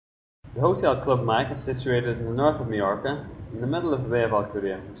The Hotel Club Mac is situated in the north of Mallorca, in the middle of the Bay of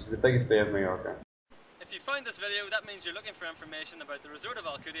Alcudia, which is the biggest bay of Mallorca. If you found this video, that means you're looking for information about the resort of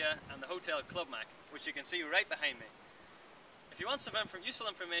Alcudia and the Hotel Club Mac, which you can see right behind me. If you want some useful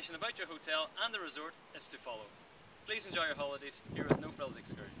information about your hotel and the resort, it's to follow. Please enjoy your holidays here with No Frills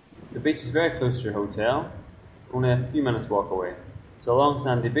Excursions. The beach is very close to your hotel, only a few minutes walk away. It's a long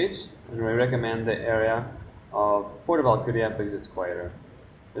sandy beach, and we recommend the area of Port of Alcudia because it's quieter.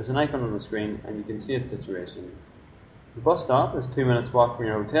 There's an icon on the screen and you can see its situation. The bus stop is 2 minutes walk from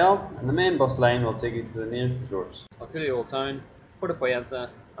your hotel, and the main bus line will take you to the nearest resorts: Alcudia Old Town, Port Poyensa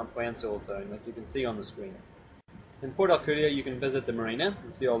and Poyensa Old Town, like you can see on the screen. In Port Alcudia you can visit the marina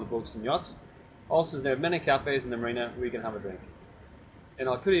and see all the boats and yachts. Also there are many cafes in the marina where you can have a drink. In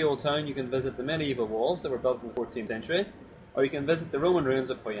Alcudia Old Town you can visit the medieval walls that were built in the 14th century, or you can visit the Roman ruins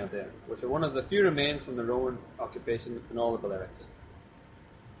of Poyensa, which are one of the few remains from the Roman occupation in all the Balearics.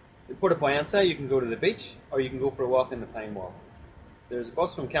 In Port Poyensa you can go to the beach, or you can go for a walk in the Pine Wall. There is a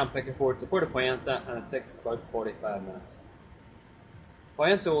bus from Camp Picafort to Port Poyensa and it takes about 45 minutes.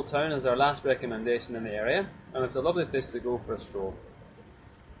 Poyensa Old Town is our last recommendation in the area, and it's a lovely place to go for a stroll.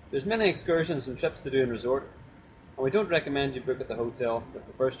 There's many excursions and trips to do in resort, and we don't recommend you book at the hotel with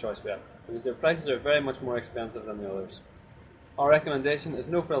the first choice bet, because their prices are very much more expensive than the others. Our recommendation is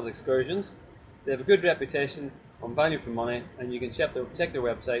No Frills Excursions. They have a good reputation on value for money, and you can check their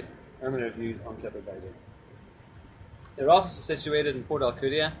website and their reviews on TripAdvisor. Their office is situated in Port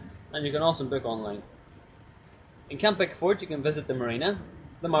Alcudia, and you can also book online. In Camp Picafort you can visit the marina,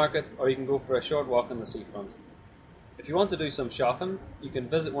 the market, or you can go for a short walk on the seafront. If you want to do some shopping, you can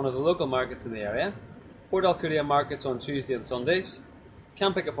visit one of the local markets in the area: Port Alcudia markets on Tuesday and Sundays,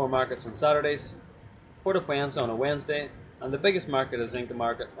 Camp Picafort markets on Saturdays, Port Poyensa on a Wednesday, and the biggest market is Inca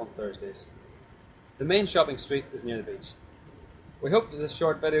Market on Thursdays. The main shopping street is near the beach. We hope that this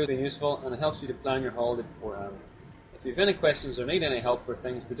short video has been useful and it helps you to plan your holiday beforehand. If you have any questions or need any help for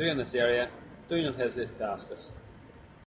things to do in this area, do not hesitate to ask us.